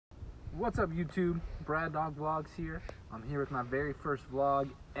What's up, YouTube? Brad Dog Vlogs here. I'm here with my very first vlog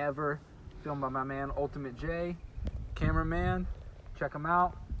ever, filmed by my man Ultimate J, cameraman. Check him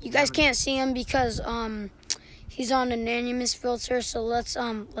out. You guys can't see him because he's on anonymous filter, so let's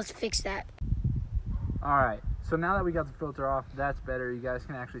fix that. All right. So now that we got the filter off, that's better. You guys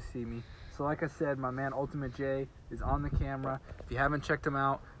can actually see me. So like I said, my man Ultimate J is on the camera. If you haven't checked him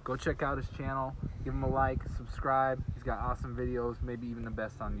out, go check out his channel. Give him a like, subscribe. He's got awesome videos, maybe even the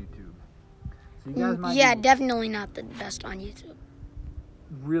best on YouTube. So you guys might definitely not the best on YouTube.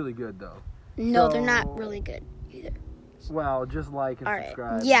 Really good though. No, they're not really good either. Well, just like and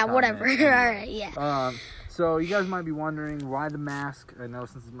subscribe. Yeah, whatever. All right, yeah. So you guys might be wondering why the mask. I know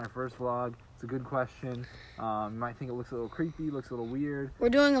since it's my first vlog, it's a good question. You might think it looks a little creepy, looks a little weird. We're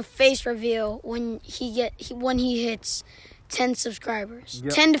doing a face reveal when he hits 10 subscribers.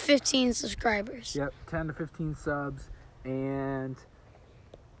 Yep. 10 to 15 subscribers. Yep, 10 to 15 subs and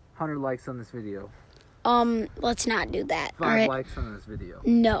 100 likes on this video. Let's not do that. 5 all right? likes on this video.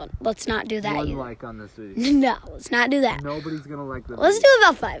 No, let's not do that. 1 either. like on this video. No, let's not do that. Nobody's gonna like the Let's video. do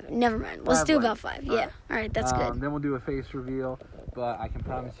about 5. Never mind. Let's do about 5. All yeah. right. All right, that's good. Then we'll do a face reveal, but I can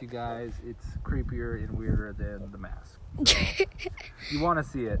promise you guys it's creepier and weirder than the mask. So, if you want to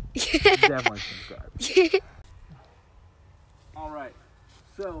see it, definitely subscribe. All right.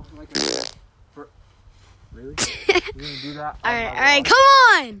 So, like I said, really? You're gonna do that? All right, come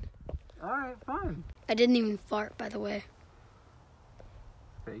on. All right, fine. I didn't even fart, by the way.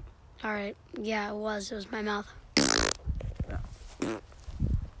 Fake. All right. Yeah, it was. It was my mouth. No.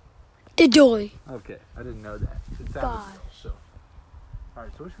 The joy. Okay, I didn't know that. It sounded so. All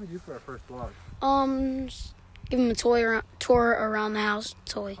right, so what should we do for our first vlog? Just give him a tour around the house.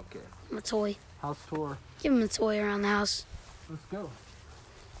 Toy. Okay. Give him a toy. House tour. Give him a toy around the house. Let's go.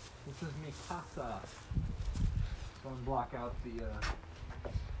 This is mi casa. Go and block out the.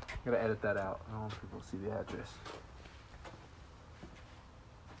 Gotta edit that out. I don't want people to see the address.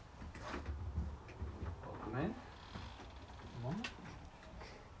 Welcome in. Come on.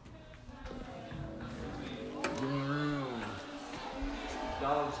 Living room.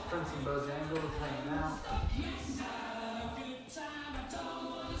 Dogs, Prince and Bojangles hanging out.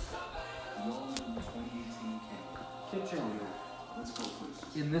 Kitchen. Let's go,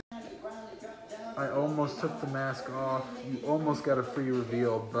 please. In this, I almost took the mask off. You almost got a free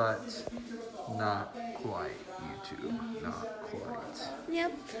reveal, but not quite, YouTube. Not quite.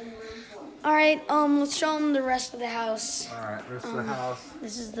 Yep. All right. Let's show them the rest of the house. All right, rest of the house.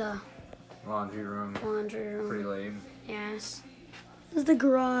 This is the Laundry room. laundry room. Pretty lame. Yes. This is the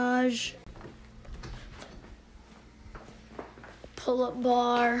garage. Pull-up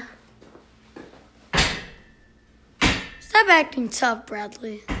bar. Stop acting tough,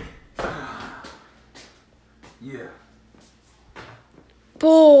 Bradley. Yeah.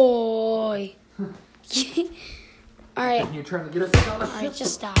 Boy. All right. You're trying to get us scholarship. All right,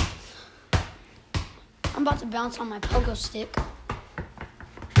 just stop. I'm about to bounce on my pogo stick.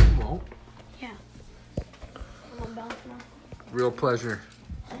 You won't. Yeah. I'm gonna bounce now. Real pleasure.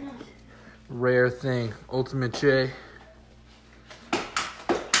 I know. Rare thing. Ultimate J.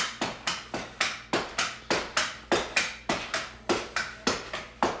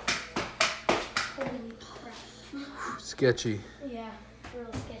 Holy crap. Sketchy. Yeah,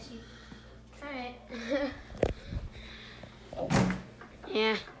 real sketchy. Alright.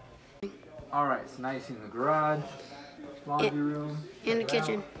 Yeah. Alright, so now you see in the garage, laundry room, And the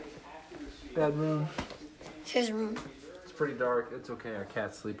kitchen. bedroom. It's his room. It's pretty dark. It's okay. Our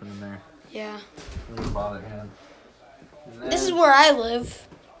cat's sleeping in there. Yeah. We don't bother him. And then, This is where I live.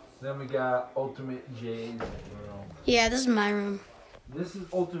 Then we got Ultimate J's room. Yeah, this is my room. This is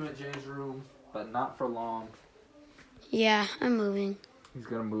Ultimate J's room, but not for long. Yeah, I'm moving. He's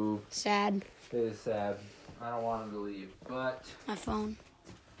gonna move. Sad. It is sad. I don't want him to leave, but My phone.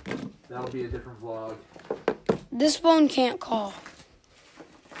 that'll be a different vlog. This phone can't call.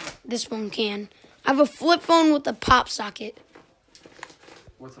 This one can. I have a flip phone with a pop socket.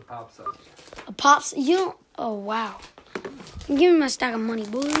 What's a pop socket? A pops. You don't. Oh, wow. Give me my stack of money,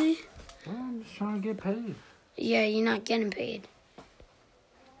 boy. Well, I'm just trying to get paid. Yeah, you're not getting paid.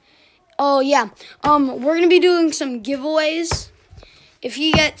 Oh, yeah. We're going to be doing some giveaways. If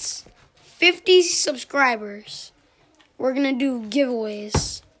he gets 50 subscribers, we're going to do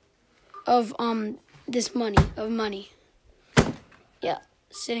giveaways of this money. Yeah,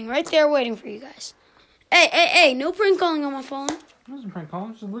 sitting right there waiting for you guys. Hey, no prank calling on my phone. I wasn't prank calling,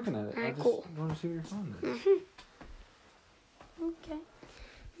 I was just looking at it. All right, I just cool. want to see what your phone did.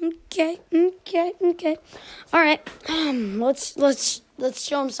 Okay. All right. Let's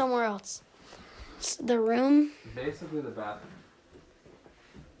show them somewhere else. It's the room. Basically the bathroom.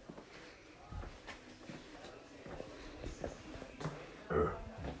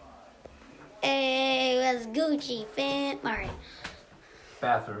 Gucci, fam. All right.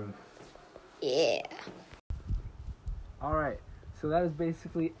 Bathroom. Yeah. All right. So that is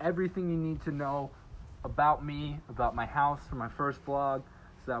basically everything you need to know about me, about my house for my first vlog.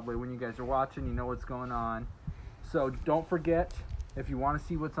 So that way when you guys are watching, you know what's going on. So don't forget, if you want to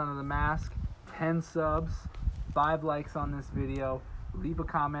see what's under the mask, 10 subs, 5 likes on this video, leave a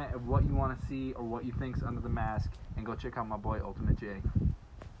comment of what you want to see or what you think's under the mask, and go check out my boy Ultimate J.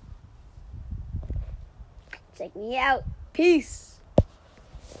 Check me out. Peace.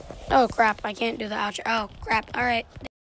 Oh, crap. I can't do the outro. Oh, crap. All right.